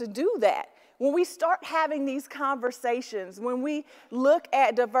able to do that. When we start having these conversations, when we look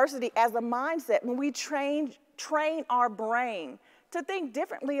at diversity as a mindset, when we train our brain to think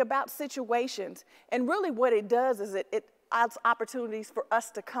differently about situations, and really what it does is it adds opportunities for us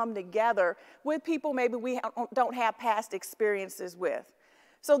to come together with people maybe we don't have past experiences with.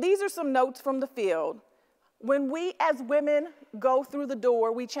 So these are some notes from the field. When we as women go through the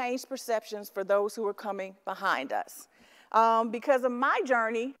door, we change perceptions for those who are coming behind us. Because of my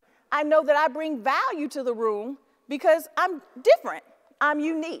journey, I know that I bring value to the room because I'm different, I'm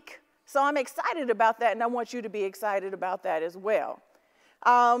unique. So I'm excited about that, and I want you to be excited about that as well.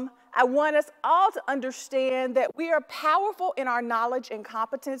 I want us all to understand that we are powerful in our knowledge and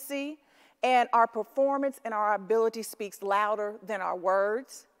competency, and our performance and our ability speaks louder than our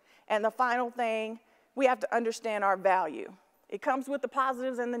words. And the final thing, we have to understand our value. It comes with the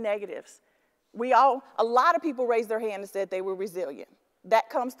positives and the negatives. A lot of people raised their hand and said they were resilient. That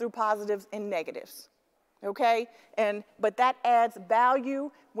comes through positives and negatives, okay? But that adds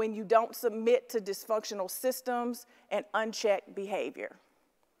value when you don't submit to dysfunctional systems and unchecked behavior.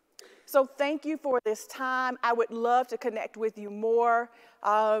 So thank you for this time. I would love to connect with you more.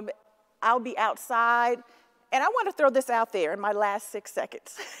 I'll be outside. And I want to throw this out there in my last 6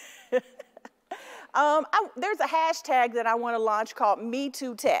 seconds. There's a hashtag that I want to launch called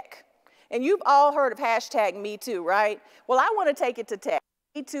 #MeTooTech. And you've all heard of hashtag #MeToo, right? Well, I want to take it to tech,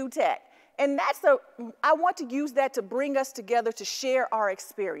 #MeTooTech. And I want to use that to bring us together to share our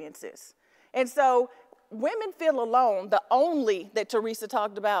experiences. And so women feel alone, the only that Teresa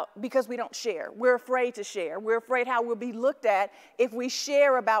talked about, because we don't share. We're afraid to share. We're afraid how we'll be looked at if we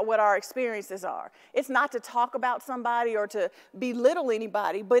share about what our experiences are. It's not to talk about somebody or to belittle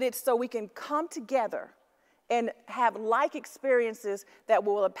anybody, but it's so we can come together and have like experiences that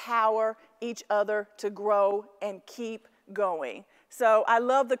will empower each other to grow and keep going. So I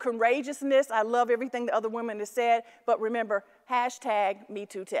love the courageousness. I love everything the other women have said. But remember, hashtag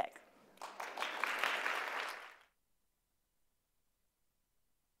 #MeTooTech.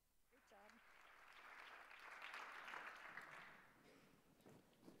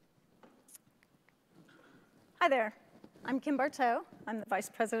 Hi there. I'm Kim Bartow. I'm the Vice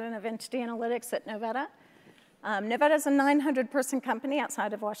President of Entity Analytics at Novetta. Novetta is a 900-person company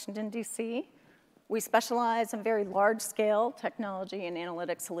outside of Washington, D.C. We specialize in very large-scale technology and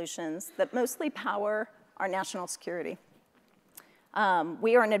analytic solutions that mostly power our national security.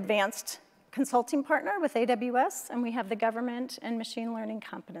 We are an advanced consulting partner with AWS, and we have the government and machine learning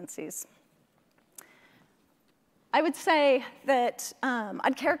competencies. I would say that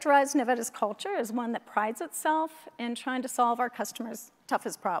I'd characterize Novetta's culture as one that prides itself in trying to solve our customers'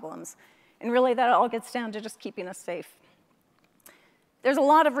 toughest problems. And really, that all gets down to just keeping us safe. There's a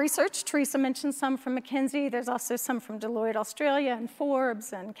lot of research. Teresa mentioned some from McKinsey. There's also some from Deloitte Australia and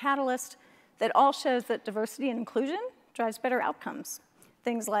Forbes and Catalyst that all shows that diversity and inclusion drives better outcomes.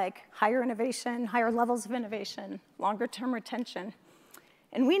 Things like higher innovation, higher levels of innovation, longer-term retention.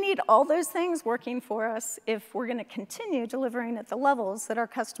 And we need all those things working for us if we're going to continue delivering at the levels that our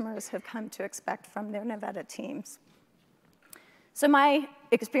customers have come to expect from their Novetta teams. So my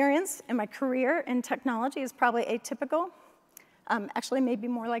experience and my career in technology is probably atypical. Actually, maybe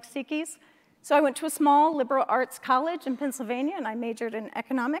more like Siki's. So I went to a small liberal arts college in Pennsylvania, and I majored in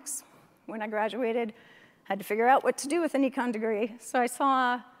economics. When I graduated, I had to figure out what to do with an econ degree. So I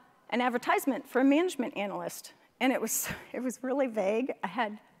saw an advertisement for a management analyst, and it was really vague. I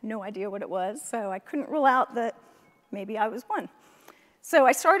had no idea what it was, so I couldn't rule out that maybe I was one. So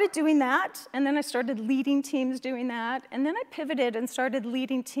I started doing that, and then I started leading teams doing that, and then I pivoted and started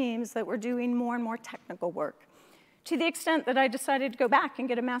leading teams that were doing more and more technical work, to the extent that I decided to go back and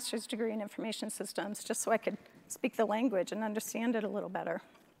get a master's degree in information systems just so I could speak the language and understand it a little better.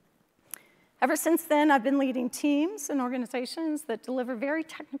 Ever since then, I've been leading teams and organizations that deliver very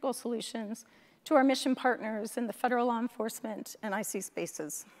technical solutions to our mission partners in the federal law enforcement and IC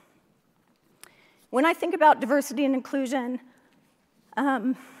spaces. When I think about diversity and inclusion,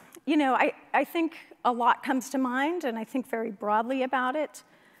 I think a lot comes to mind, and I think very broadly about it.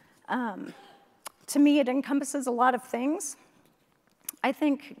 To me, it encompasses a lot of things. I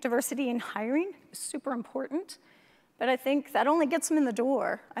think diversity in hiring is super important, but I think that only gets them in the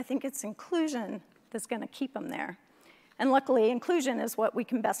door. I think it's inclusion that's going to keep them there. And luckily, inclusion is what we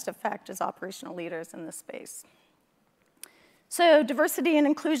can best affect as operational leaders in this space. So diversity and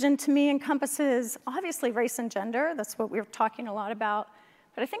inclusion, to me, encompasses, obviously, race and gender. That's what we're talking a lot about.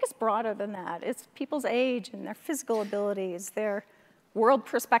 But I think it's broader than that. It's people's age and their physical abilities, their world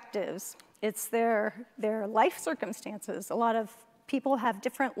perspectives. It's their life circumstances. A lot of people have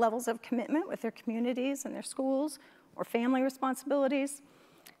different levels of commitment with their communities and their schools or family responsibilities.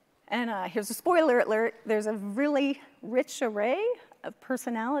 And here's a spoiler alert. There's a really rich array of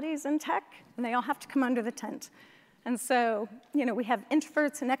personalities in tech, and they all have to come under the tent. And so, we have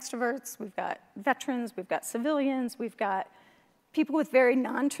introverts and extroverts. We've got veterans. We've got civilians. We've got people with very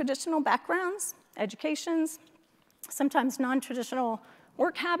non-traditional backgrounds, educations, sometimes non-traditional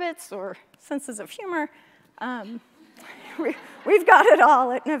work habits or senses of humor. We've got it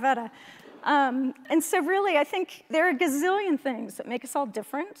all at Novetta. And so really, I think there are a gazillion things that make us all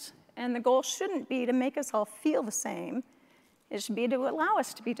different, and the goal shouldn't be to make us all feel the same. It should be to allow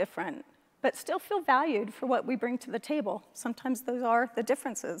us to be different, but still feel valued for what we bring to the table. Sometimes those are the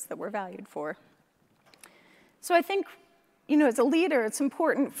differences that we're valued for. So I think, as a leader, it's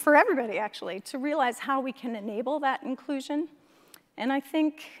important for everybody, actually, to realize how we can enable that inclusion. And I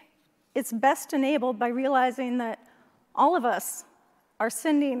think it's best enabled by realizing that all of us are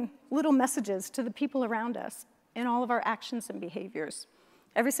sending little messages to the people around us in all of our actions and behaviors,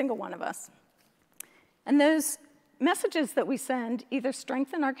 every single one of us. And those messages that we send either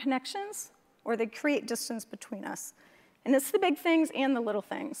strengthen our connections or they create distance between us. And it's the big things and the little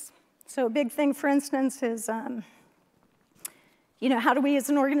things. So a big thing, for instance, is how do we as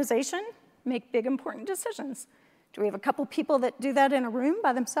an organization make big, important decisions? Do we have a couple people that do that in a room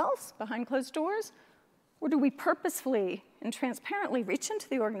by themselves, behind closed doors? Or do we purposefully and transparently reach into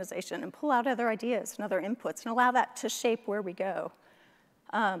the organization and pull out other ideas and other inputs and allow that to shape where we go?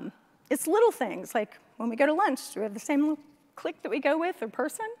 It's little things, like when we go to lunch, do we have the same little clique that we go with or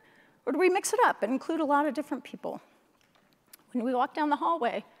person? Or do we mix it up and include a lot of different people? When we walk down the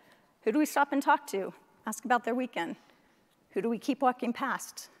hallway, who do we stop and talk to? Ask about their weekend. Who do we keep walking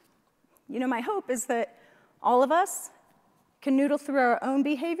past? My hope is that all of us can noodle through our own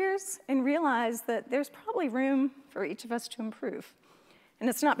behaviors and realize that there's probably room for each of us to improve. And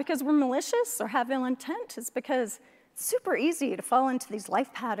it's not because we're malicious or have ill intent, it's because it's super easy to fall into these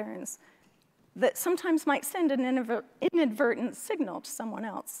life patterns that sometimes might send an inadvertent signal to someone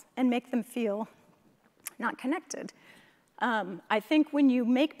else and make them feel not connected. I think when you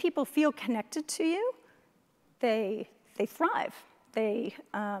make people feel connected to you, they thrive. They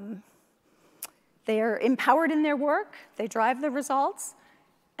are empowered in their work, they drive the results,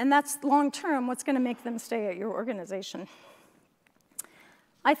 and that's long-term what's going to make them stay at your organization.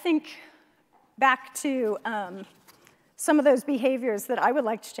 I think back to some of those behaviors that I would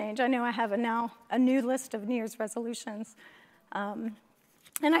like to change. I know I have now a new list of New Year's resolutions, and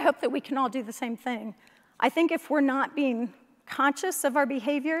I hope that we can all do the same thing. I think if we're not being conscious of our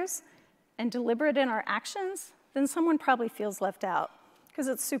behaviors and deliberate in our actions, then someone probably feels left out, because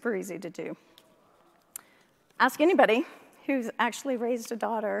it's super easy to do. Ask anybody who's actually raised a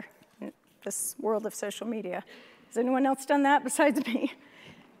daughter in this world of social media. Has anyone else done that besides me?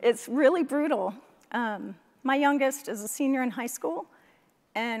 It's really brutal. My youngest is a senior in high school,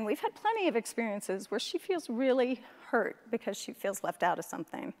 and we've had plenty of experiences where she feels really hurt because she feels left out of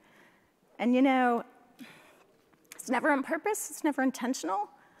something. And you know, it's never on purpose, it's never intentional,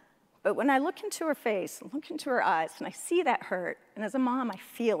 but when I look into her face, look into her eyes, and I see that hurt, and as a mom, I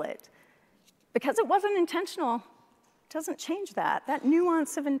feel it. Because it wasn't intentional, it doesn't change that. That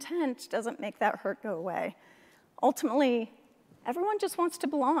nuance of intent doesn't make that hurt go away. Ultimately, everyone just wants to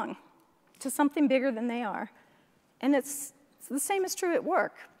belong to something bigger than they are. And it's the same is true at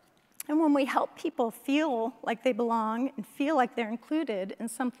work. And when we help people feel like they belong and feel like they're included in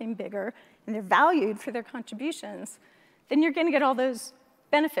something bigger and they're valued for their contributions, then you're going to get all those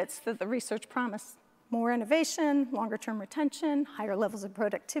benefits that the research promised. More innovation, longer-term retention, higher levels of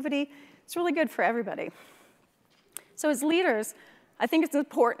productivity. It's really good for everybody. So as leaders, I think it's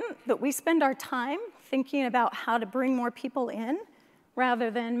important that we spend our time thinking about how to bring more people in rather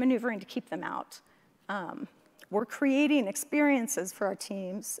than maneuvering to keep them out. We're creating experiences for our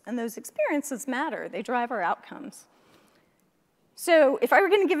teams, and those experiences matter. They drive our outcomes. So if I were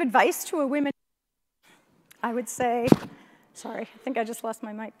going to give advice to a women, I would say, sorry, I think I just lost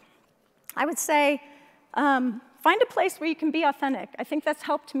my mic. I would say, find a place where you can be authentic. I think that's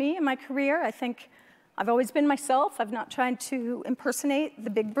helped me in my career. I think I've always been myself. I've not tried to impersonate the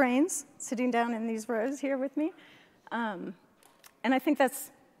big brains sitting down in these rows here with me. And I think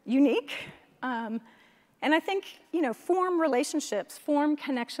that's unique. And I think, you know, form relationships, form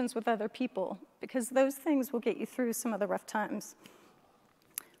connections with other people, because those things will get you through some of the rough times.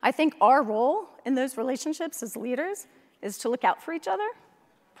 I think our role in those relationships as leaders is to look out for each other,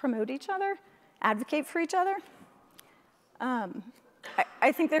 promote each other, advocate for each other.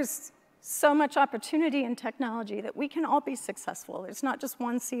 I think there's so much opportunity in technology that we can all be successful. There's not just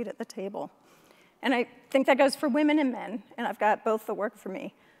one seat at the table. And I think that goes for women and men, and I've got both that work for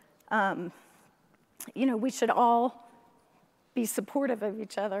me. You know, we should all be supportive of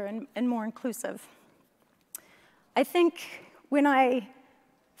each other and more inclusive. I think when I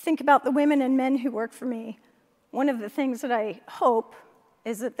think about the women and men who work for me, one of the things that I hope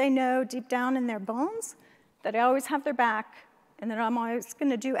is that they know deep down in their bones that I always have their back and that I'm always going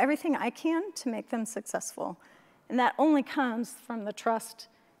to do everything I can to make them successful. And that only comes from the trust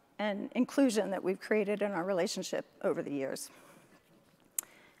and inclusion that we've created in our relationship over the years.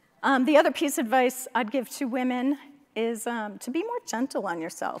 The other piece of advice I'd give to women is to be more gentle on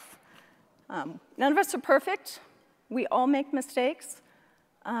yourself. None of us are perfect. We all make mistakes.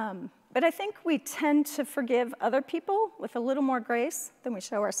 But I think we tend to forgive other people with a little more grace than we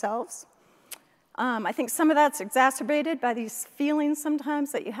show ourselves. I think some of that's exacerbated by these feelings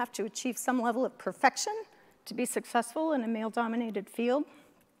sometimes that you have to achieve some level of perfection to be successful in a male-dominated field.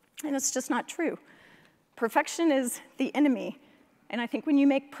 And it's just not true. Perfection is the enemy. And I think when you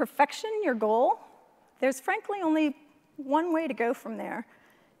make perfection your goal, there's frankly only one way to go from there.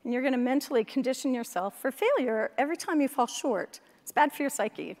 And you're going to mentally condition yourself for failure every time you fall short. It's bad for your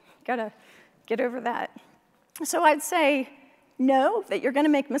psyche. You've got to get over that. So I'd say know that you're going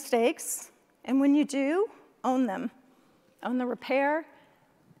to make mistakes. And when you do, own them. Own the repair,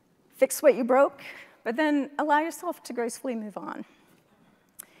 fix what you broke, but then allow yourself to gracefully move on.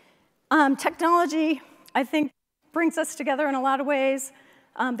 Technology, I think, brings us together in a lot of ways.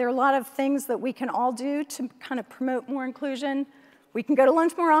 There are a lot of things that we can all do to kind of promote more inclusion. We can go to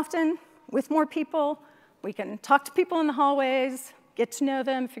lunch more often with more people. We can talk to people in the hallways, get to know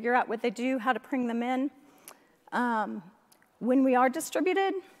them, figure out what they do, how to bring them in. When we are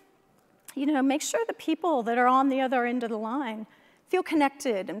distributed, you know, make sure the people that are on the other end of the line feel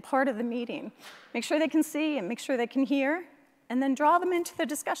connected and part of the meeting. Make sure they can see and make sure they can hear, and then draw them into the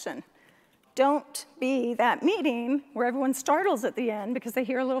discussion. Don't be that meeting where everyone startles at the end because they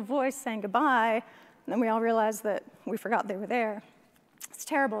hear a little voice saying goodbye, and then we all realize that we forgot they were there. It's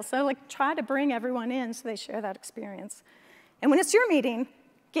terrible. So like, try to bring everyone in so they share that experience. And when it's your meeting,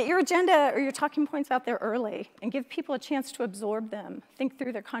 get your agenda or your talking points out there early and give people a chance to absorb them, think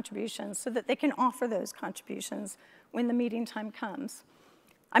through their contributions so that they can offer those contributions when the meeting time comes.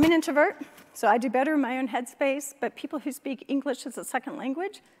 I'm an introvert, so I do better in my own headspace, but people who speak English as a second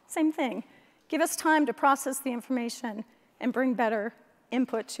language, same thing. Give us time to process the information and bring better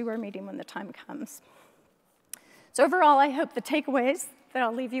input to our meeting when the time comes. So overall, I hope the takeaways that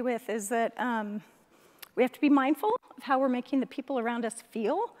I'll leave you with is that we have to be mindful of how we're making the people around us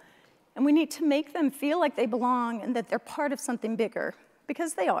feel, and we need to make them feel like they belong and that they're part of something bigger,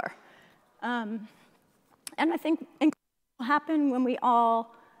 because they are. And I think inclusion will happen when we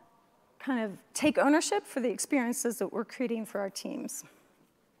all kind of take ownership for the experiences that we're creating for our teams.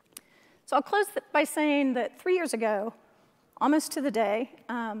 So I'll close by saying that 3 years ago, almost to the day,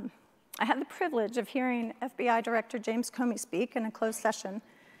 I had the privilege of hearing FBI Director James Comey speak in a closed session.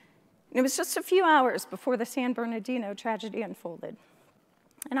 And it was just a few hours before the San Bernardino tragedy unfolded.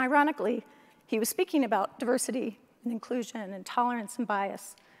 And ironically, he was speaking about diversity and inclusion and tolerance and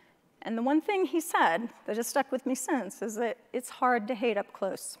bias. And the one thing he said that has stuck with me since is that it's hard to hate up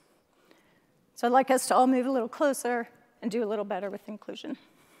close. So I'd like us to all move a little closer and do a little better with inclusion.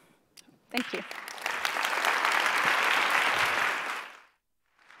 Thank you.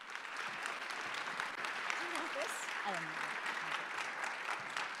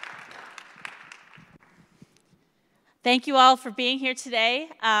 Thank you all for being here today.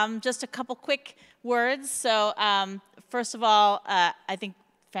 Just a couple quick words. So first of all, I think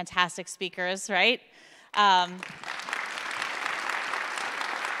fantastic speakers, right?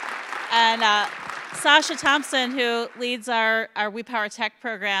 And Sasha Thompson, who leads our We Power Tech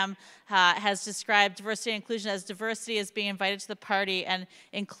program, has described diversity and inclusion as diversity is being invited to the party and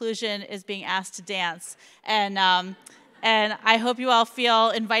inclusion is being asked to dance. And I hope you all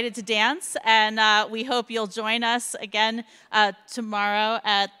feel invited to dance, and we hope you'll join us again tomorrow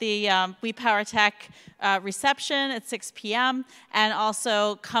at the We Power Tech reception at 6 p.m., and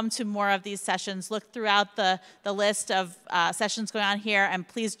also come to more of these sessions. Look throughout the list of sessions going on here, and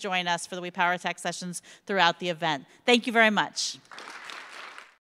please join us for the We Power Tech sessions throughout the event. Thank you very much.